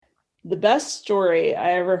The best story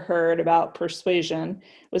I ever heard about persuasion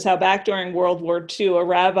was how back during World War II, a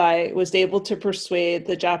rabbi was able to persuade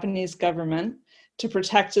the Japanese government to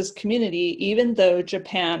protect his community, even though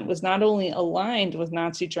Japan was not only aligned with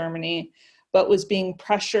Nazi Germany, but was being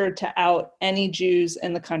pressured to out any Jews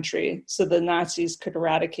in the country so the Nazis could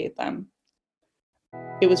eradicate them.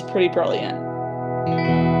 It was pretty brilliant.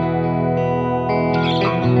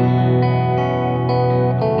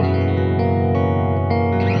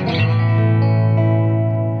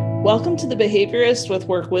 Welcome to The Behaviorist with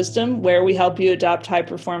Work Wisdom, where we help you adopt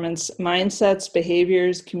high-performance mindsets,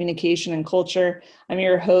 behaviors, communication, and culture. I'm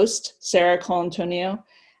your host, Sarah Colantonio.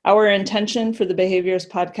 Our intention for the Behaviorist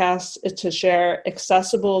podcast is to share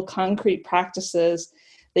accessible, concrete practices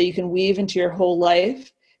that you can weave into your whole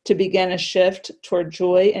life to begin a shift toward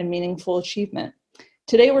joy and meaningful achievement.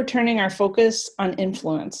 Today, we're turning our focus on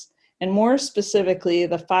influence, and more specifically,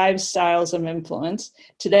 the 5 styles of influence.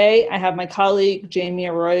 Today, I have my colleague, Jamie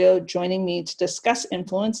Arroyo, joining me to discuss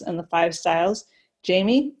influence and the 5 styles.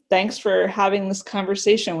 Jamie, thanks for having this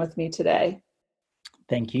conversation with me today.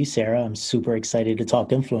 Thank you, Sarah. I'm super excited to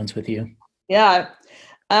talk influence with you. Yeah.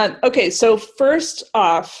 Okay, so first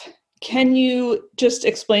off, can you just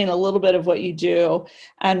explain a little bit of what you do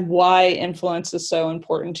and why influence is so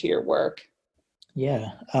important to your work? Yeah.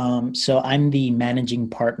 So I'm the managing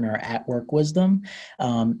partner at Work Wisdom,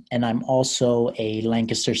 and I'm also a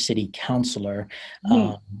Lancaster City councilor,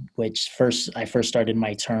 which I first started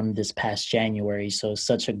my term this past January. So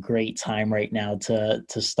such a great time right now to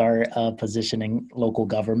start a position in local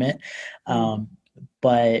government.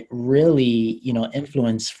 But really,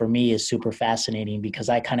 influence for me is super fascinating because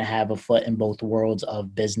I kind of have a foot in both worlds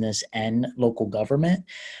of business and local government,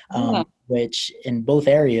 which in both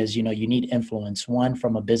areas, you need influence. One,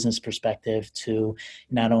 from a business perspective, to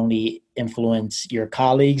not only influence your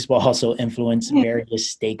colleagues, but also influence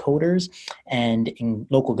various stakeholders. And in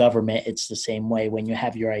local government, it's the same way. When you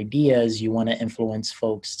have your ideas, you want to influence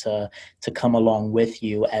folks to come along with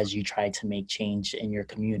you as you try to make change in your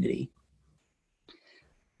community.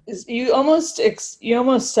 You almost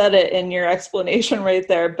said it in your explanation right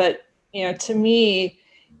there, but to me,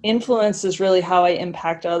 influence is really how I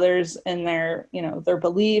impact others and their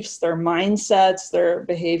beliefs, their mindsets, their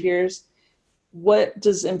behaviors. What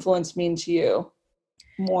does influence mean to you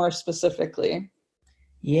more specifically?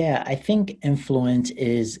 Yeah, I think influence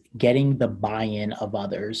is getting the buy-in of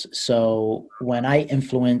others. So when I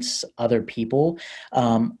influence other people,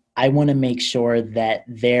 I want to make sure that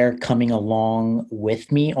they're coming along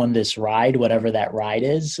with me on this ride, whatever that ride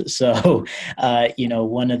is. So,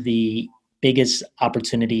 one of the biggest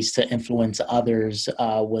opportunities to influence others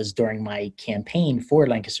was during my campaign for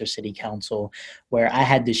Lancaster City Council, where I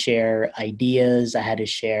had to share ideas, I had to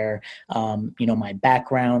share, my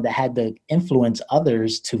background, I had to influence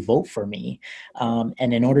others to vote for me.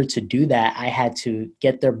 And in order to do that, I had to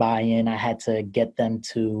get their buy-in. I had to get them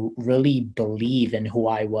to really believe in who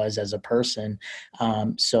I was as a person.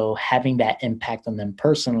 So having that impact on them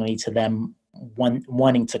personally, to them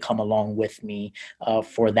wanting to come along with me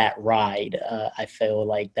for that ride, I feel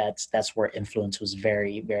like that's where influence was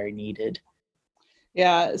very, very needed.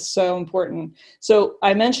 Yeah, it's so important. So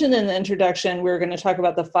I mentioned in the introduction, we're going to talk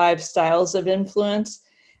about the 5 styles of influence.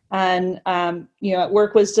 And, at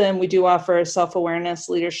Work Wisdom, we do offer a self-awareness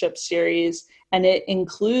leadership series, and it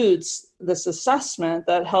includes this assessment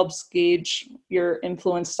that helps gauge your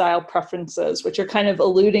influence style preferences, which you're kind of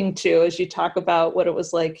alluding to as you talk about what it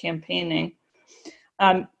was like campaigning.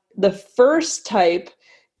 The first type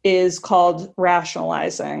is called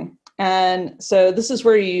rationalizing. And so this is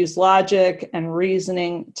where you use logic and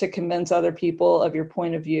reasoning to convince other people of your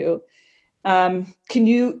point of view. Can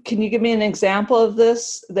you give me an example of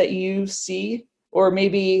this that you see, or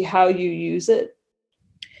maybe how you use it?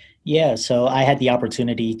 Yeah, so I had the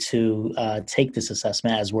opportunity to take this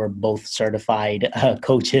assessment, as we're both certified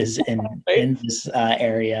coaches in this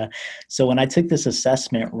area. So when I took this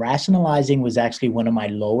assessment, rationalizing was actually one of my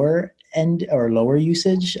lower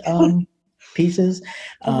usage pieces.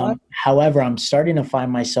 However, I'm starting to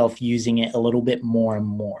find myself using it a little bit more and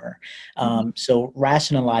more. So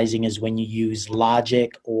rationalizing is when you use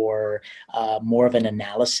logic or more of an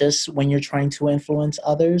analysis when you're trying to influence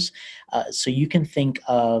others. So you can think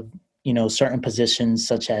of certain positions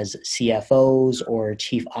such as CFOs or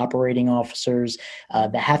chief operating officers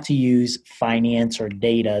that have to use finance or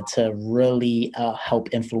data to really help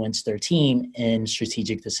influence their team in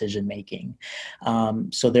strategic decision making.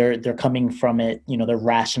 So they're coming from it, they're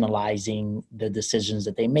rationalizing the decisions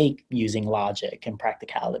that they make using logic and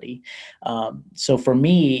practicality. So for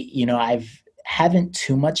me, haven't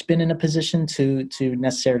too much been in a position to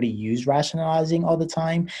necessarily use rationalizing all the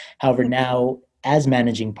time. However, now as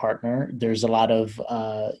managing partner, there's a lot of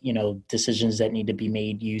decisions that need to be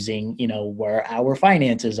made using where our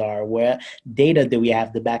finances are, where data do we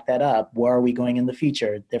have to back that up, where are we going in the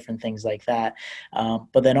future, different things like that.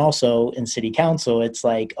 But then also in city council, it's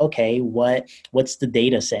like, okay, what's the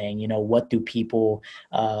data saying? What do people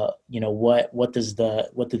what do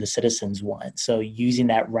the citizens want? So using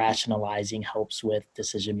that rationalizing helps with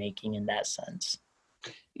decision making in that sense.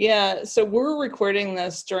 Yeah, so we're recording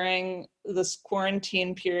this during this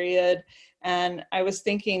quarantine period, and I was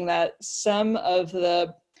thinking that some of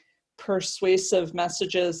the persuasive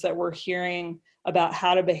messages that we're hearing about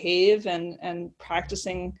how to behave and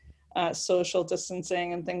practicing social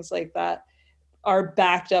distancing and things like that are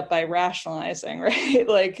backed up by rationalizing, right?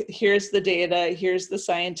 Like, here's the data, here's the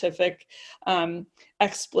scientific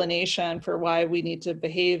explanation for why we need to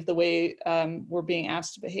behave the way we're being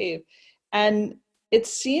asked to behave. And it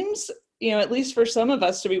seems, at least for some of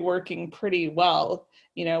us, to be working pretty well.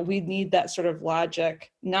 We need that sort of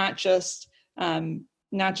logic, not just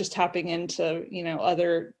tapping into,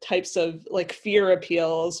 other types of like fear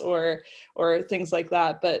appeals or things like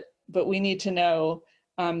that, but we need to know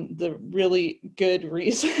the really good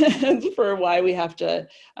reasons for why we have to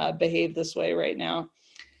behave this way right now.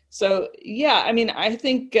 So yeah, I mean, I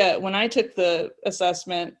think when I took the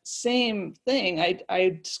assessment, same thing.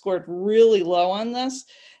 I scored really low on this,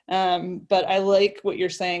 but I like what you're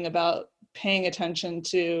saying about paying attention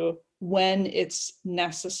to when it's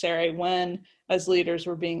necessary, when as leaders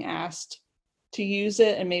we're being asked to use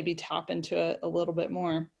it and maybe tap into it a little bit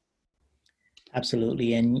more.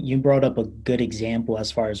 Absolutely. And you brought up a good example as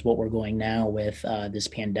far as what we're going now with this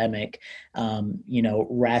pandemic.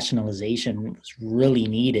 Rationalization was really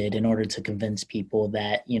needed in order to convince people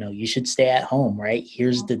that, you should stay at home, right?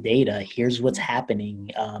 Here's the data. Here's what's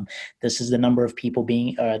happening. This is the number of people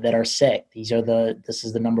being that are sick. This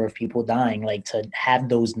is the number of people dying. Like, to have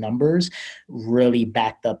those numbers really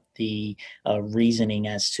backed up the reasoning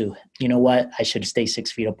as to, what, I should stay 6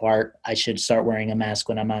 feet apart. I should start wearing a mask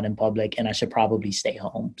when I'm out in public, and I should probably stay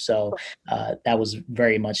home. So that was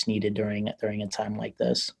very much needed during a time like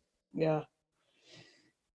this. Yeah.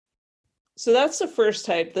 So that's the first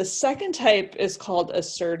type. The second type is called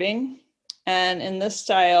asserting. And in this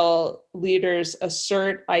style, leaders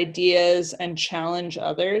assert ideas and challenge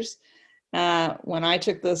others. When I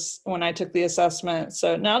took the assessment,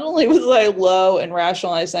 so not only was I low in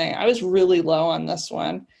rationalizing, I was really low on this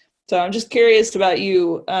one. So I'm just curious about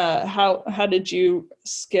you. How did you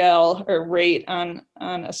scale or rate on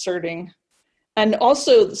asserting? And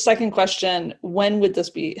also, the second question: when would this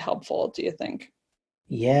be helpful, do you think?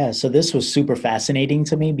 Yeah, so this was super fascinating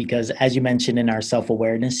to me because, as you mentioned in our self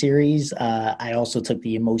awareness series, I also took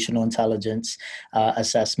the emotional intelligence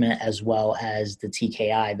assessment as well as the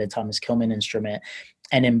TKI, the Thomas Kilmann instrument.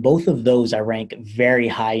 And in both of those, I rank very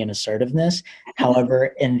high in assertiveness. However,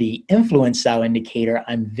 in the influence style indicator,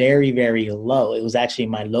 I'm very, very low. It was actually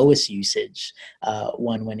my lowest usage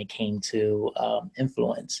one when it came to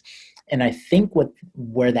influence. And I think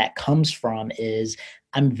where that comes from is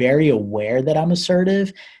I'm very aware that I'm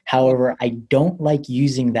assertive. However, I don't like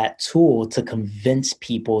using that tool to convince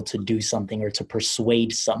people to do something or to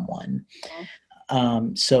persuade someone.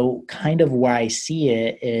 So kind of where I see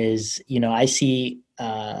it is, I see,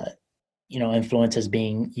 influence as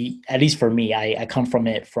being, at least for me, I come from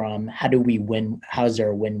it from how do we win? How is there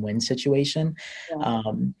a win-win situation? Yeah.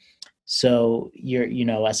 So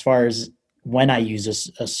as far as when I use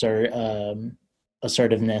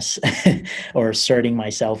assertiveness or asserting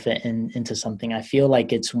myself into something, I feel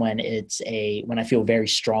like it's when I feel very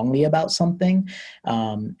strongly about something.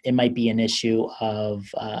 It might be an issue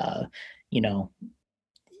of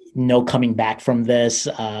no coming back from this.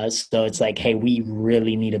 So it's like, hey, we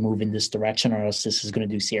really need to move in this direction or else this is going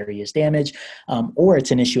to do serious damage. Or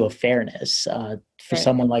it's an issue of fairness. For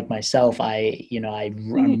someone like myself,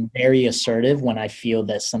 I'm very assertive when I feel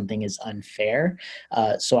that something is unfair.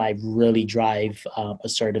 So I really drive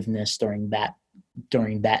assertiveness during that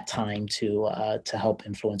time to help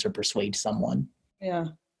influence or persuade someone. Yeah.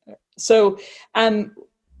 So,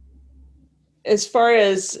 as far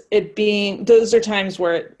as it being, those are times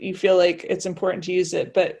where you feel like it's important to use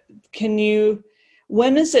it, but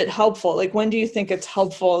when is it helpful? Like, when do you think it's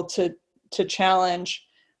helpful to challenge,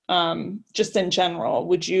 just in general?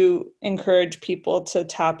 Would you encourage people to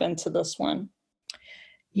tap into this one?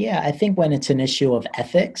 Yeah, I think when it's an issue of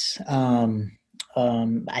ethics,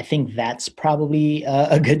 I think that's probably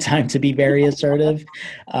a good time to be very assertive.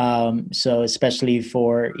 So especially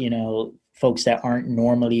folks that aren't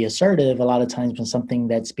normally assertive, a lot of times when something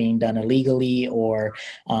that's being done illegally or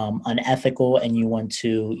unethical, and you want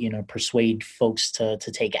to, persuade folks to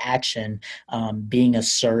take action, being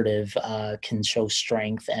assertive can show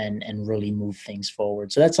strength and really move things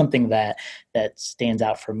forward. So that's something that stands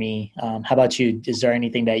out for me. How about you? Is there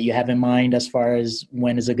anything that you have in mind as far as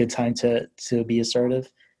when is a good time to be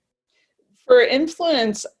assertive? For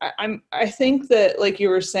influence, I think that, like you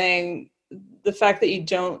were saying, the fact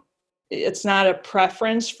that it's not a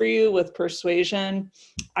preference for you with persuasion,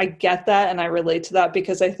 I get that and I relate to that,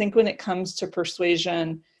 because I think when it comes to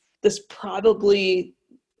persuasion, this probably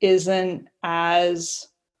isn't as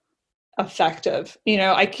effective.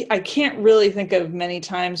 I can't really think of many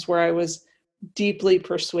times where I was deeply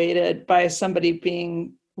persuaded by somebody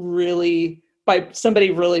really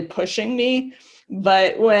pushing me.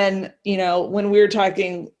 But when we were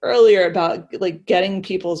talking earlier about like getting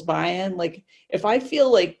people's buy-in, like if I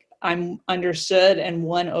feel like I'm understood and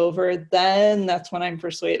won over, then that's when I'm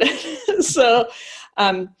persuaded. So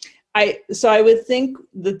I would think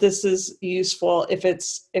that this is useful if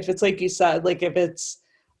it's like you said, like if it's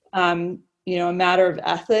a matter of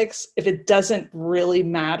ethics, if it doesn't really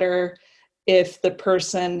matter if the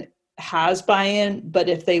person has buy-in, but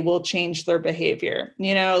if they will change their behavior,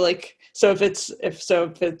 like, so if it's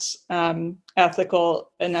an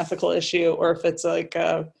ethical issue, or if it's like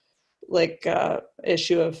a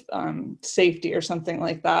issue of safety or something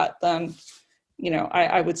like that, then,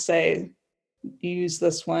 I would say use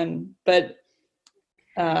this one. But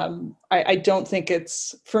I don't think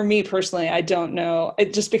it's, for me personally, I don't know.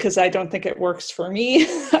 Just because I don't think it works for me,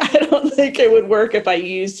 I don't think it would work if I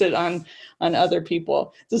used it on other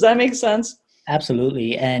people. Does that make sense?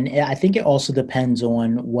 Absolutely. And I think it also depends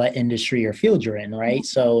on what industry or field you're in, right?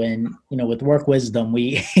 So with Work Wisdom,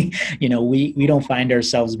 we, we don't find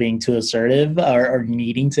ourselves being too assertive or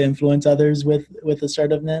needing to influence others with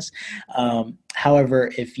assertiveness. However,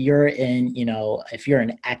 if you're an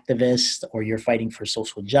activist or you're fighting for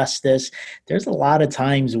social justice, there's a lot of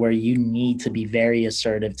times where you need to be very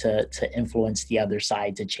assertive to influence the other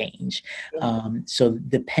side to change. So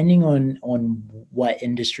depending on what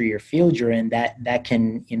industry or field you're in, that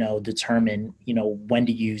can, determine, when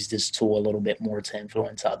to use this tool a little bit more to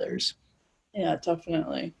influence others. Yeah,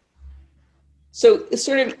 definitely. So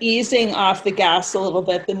sort of easing off the gas a little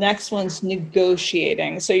bit, the next one's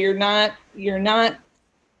negotiating. So you're not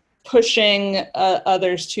pushing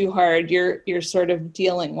others too hard. You're sort of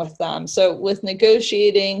dealing with them. So with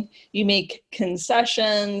negotiating, you make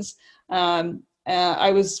concessions.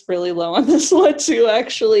 I was really low on this one too,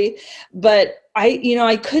 actually, but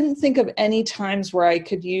I couldn't think of any times where I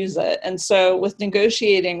could use it. And so with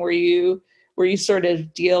negotiating, where you sort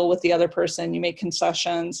of deal with the other person, you make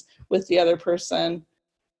concessions with the other person.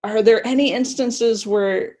 Are there any instances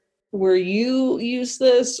where you use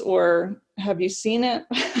this, or have you seen it?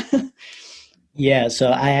 Yeah,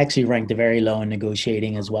 so I actually ranked very low in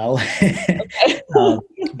negotiating as well.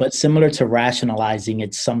 But similar to rationalizing,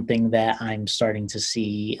 it's something that I'm starting to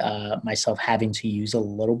see myself having to use a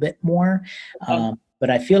little bit more. But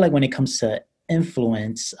I feel like when it comes to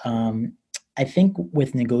influence, I think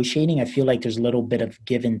with negotiating, I feel like there's a little bit of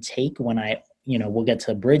give and take when we'll get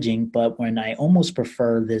to bridging, but when I almost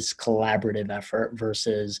prefer this collaborative effort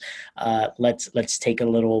versus let's take a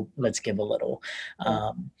little, let's give a little.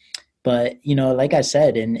 But, like I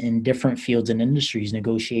said, in different fields and industries,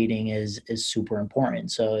 negotiating is super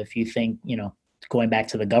important. So if you think, going back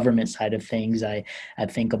to the government side of things, I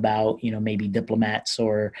think about, maybe diplomats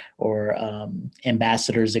or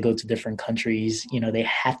ambassadors that go to different countries, they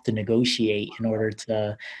have to negotiate in order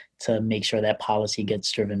to make sure that policy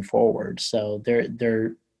gets driven forward. So there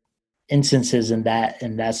are instances in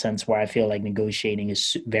that sense where I feel like negotiating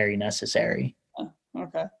is very necessary.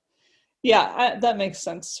 Okay. Yeah, that makes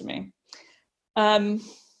sense to me. Now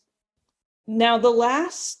the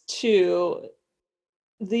last two,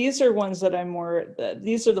 these are the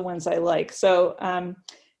ones I like. So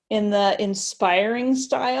in the inspiring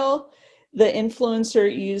style, the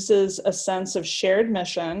influencer uses a sense of shared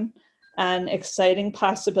mission and exciting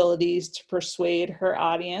possibilities to persuade her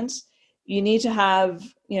audience. You need to have,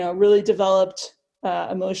 really developed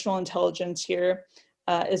emotional intelligence here.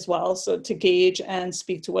 As well, so to gauge and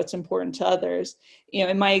speak to what's important to others.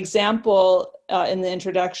 In my example, in the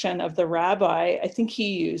introduction of the rabbi, I think he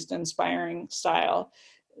used inspiring style.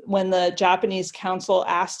 When the Japanese council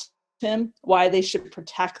asked him why they should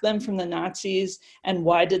protect them from the Nazis and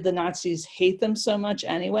why did the Nazis hate them so much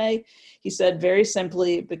anyway, he said very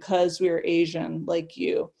simply, because we are Asian like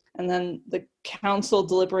you. And then the council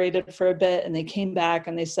deliberated for a bit and they came back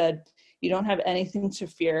and they said, you don't have anything to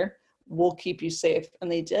fear. We'll keep you safe.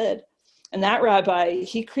 And they did. And that rabbi,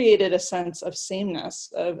 he created a sense of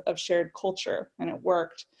sameness, of shared culture, and it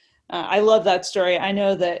worked. I love that story. I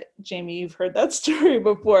know that, Jamie, you've heard that story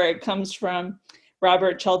before. It comes from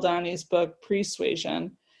Robert Cialdini's book,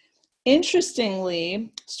 Persuasion.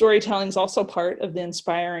 Interestingly, storytelling is also part of the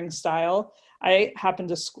inspiring style. I happen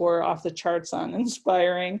to score off the charts on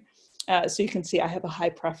inspiring. So you can see I have a high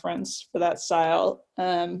preference for that style.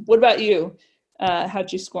 What about you?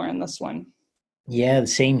 How'd you score on this one? Yeah, the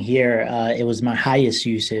same here. It was my highest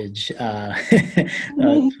usage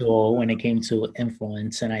tool when it came to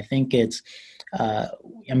influence. And I think uh,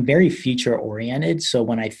 I'm very future oriented. So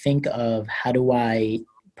when I think of how do I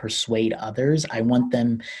persuade others, I want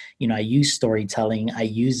them, I use storytelling. I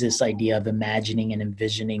use this idea of imagining and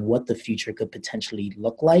envisioning what the future could potentially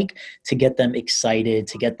look like to get them excited,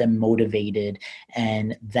 to get them motivated.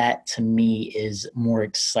 And that to me is more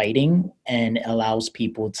exciting and allows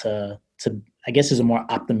people to I guess is a more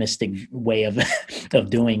optimistic way of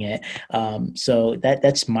of doing it. So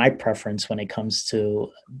that's my preference when it comes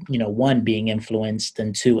to one being influenced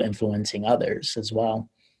and two influencing others as well.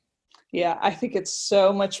 Yeah, I think it's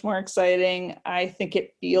so much more exciting. I think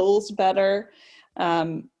it feels better.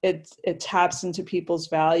 It taps into people's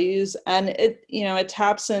values, and it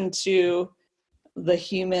taps into the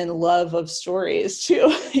human love of stories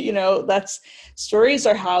too. That's stories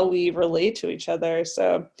are how we relate to each other.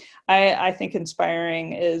 So I think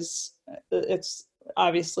inspiring it's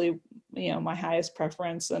obviously my highest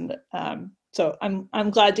preference, and so I'm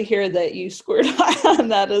glad to hear that you scored high on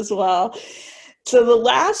that as well. So the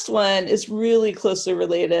last one is really closely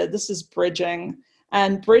related. This is bridging.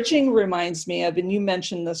 And bridging reminds me of, and you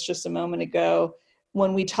mentioned this just a moment ago,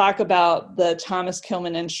 when we talk about the Thomas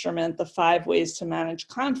Kilmann instrument, the 5 ways to manage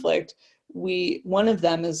conflict, one of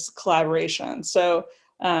them is collaboration. So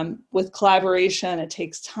with collaboration, it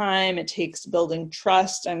takes time, it takes building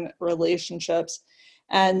trust and relationships.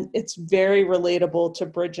 And it's very relatable to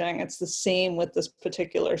bridging. It's the same with this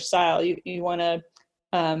particular style. You want to,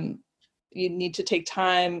 you need to take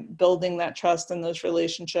time building that trust in those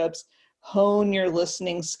relationships, hone your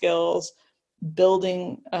listening skills,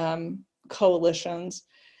 building coalitions.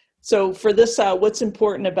 So for this, what's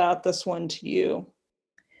important about this one to you?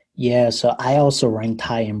 Yeah, so I also ranked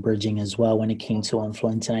high in bridging as well when it came to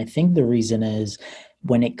influence. And I think the reason is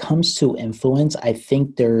when it comes to influence, I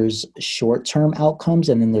think there's short term outcomes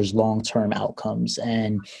and then there's long term outcomes.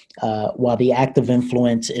 And while the act of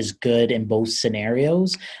influence is good in both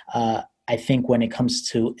scenarios, I think when it comes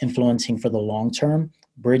to influencing for the long term,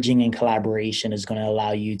 bridging and collaboration is going to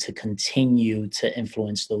allow you to continue to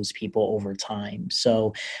influence those people over time.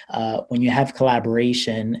 So when you have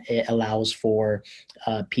collaboration, it allows for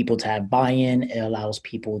people to have buy-in. It allows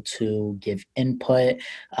people to give input,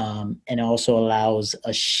 and it also allows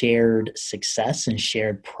a shared success and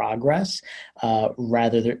shared progress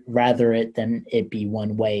rather it than it be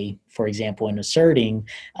one way. For example, in asserting,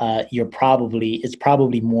 it's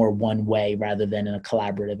probably more one way rather than a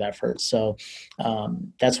collaborative effort. So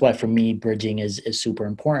that's why for me, bridging is super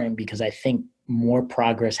important, because I think more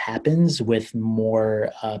progress happens with more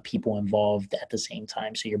people involved at the same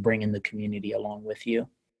time. So you're bringing the community along with you.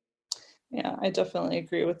 Yeah, I definitely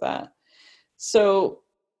agree with that. So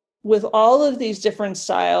with all of these different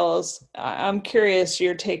styles, I'm curious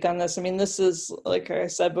your take on this. I mean, this is, like I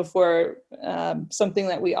said before, something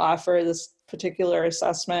that we offer, this particular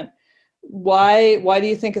assessment. Why do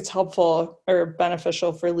you think it's helpful or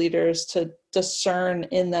beneficial for leaders to discern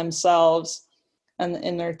in themselves and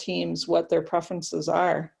in their teams what their preferences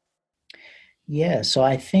are? Yeah, so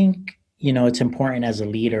I think it's important as a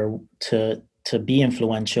leader to be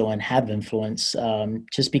influential and have influence,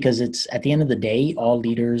 just because it's at the end of the day, all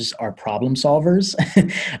leaders are problem solvers.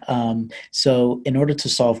 So in order to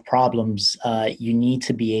solve problems, you need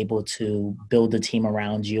to be able to build a team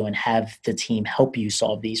around you and have the team help you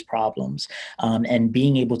solve these problems. And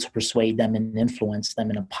being able to persuade them and influence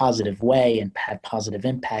them in a positive way and have positive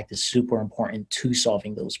impact is super important to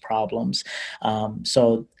solving those problems.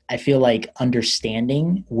 So I feel like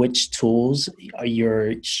understanding which tools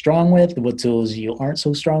you're strong with, what tools you aren't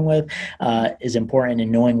so strong with, is important,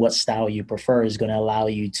 and knowing what style you prefer is going to allow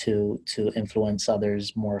you to influence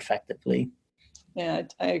others more effectively. Yeah,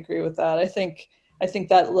 I agree with that. I think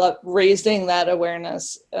that raising that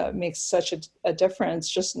awareness makes such a difference.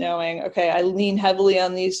 Just knowing, okay, I lean heavily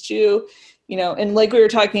on these two, and like we were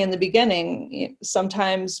talking in the beginning,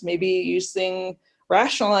 sometimes maybe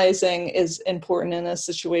rationalizing is important in a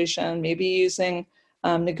situation. Maybe using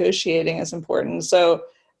negotiating is important. So,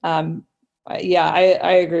 yeah,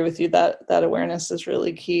 I agree with you that awareness is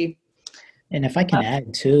really key. And if I can Uh,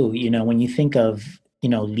 add too, when you think of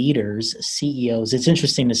leaders, CEOs, it's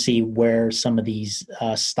interesting to see where some of these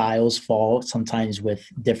styles fall sometimes with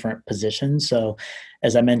different positions. So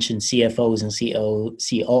as I mentioned, CFOs and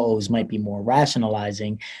COOs might be more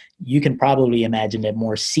rationalizing. You can probably imagine that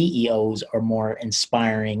more CEOs are more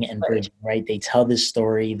inspiring and Right. bridging, right? They tell this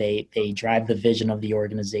story, they drive the vision of the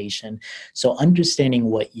organization. So understanding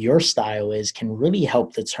what your style is can really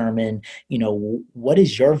help determine, what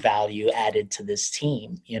is your value added to this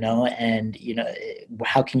team, and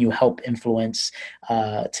how can you help influence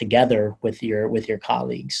together with your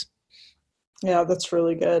colleagues. Yeah, that's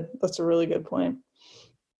really good. That's a really good point.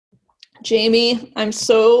 Jamie, I'm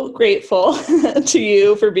so grateful to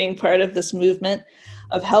you for being part of this movement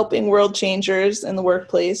of helping world changers in the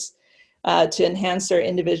workplace to enhance their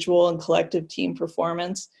individual and collective team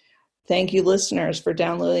performance. Thank you, listeners, for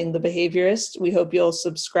downloading The Behaviorist. We hope you'll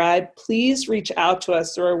subscribe. Please reach out to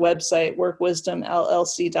us through our website,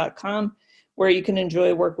 workwisdomllc.com, where you can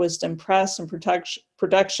enjoy Work Wisdom Press and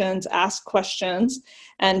productions, ask questions,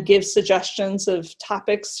 and give suggestions of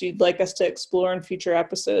topics you'd like us to explore in future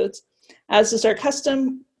episodes. As is our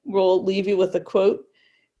custom, we'll leave you with a quote.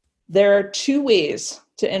 There are two ways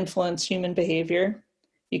to influence human behavior.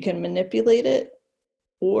 You can manipulate it,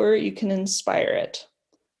 or you can inspire it.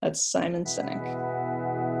 That's Simon Sinek.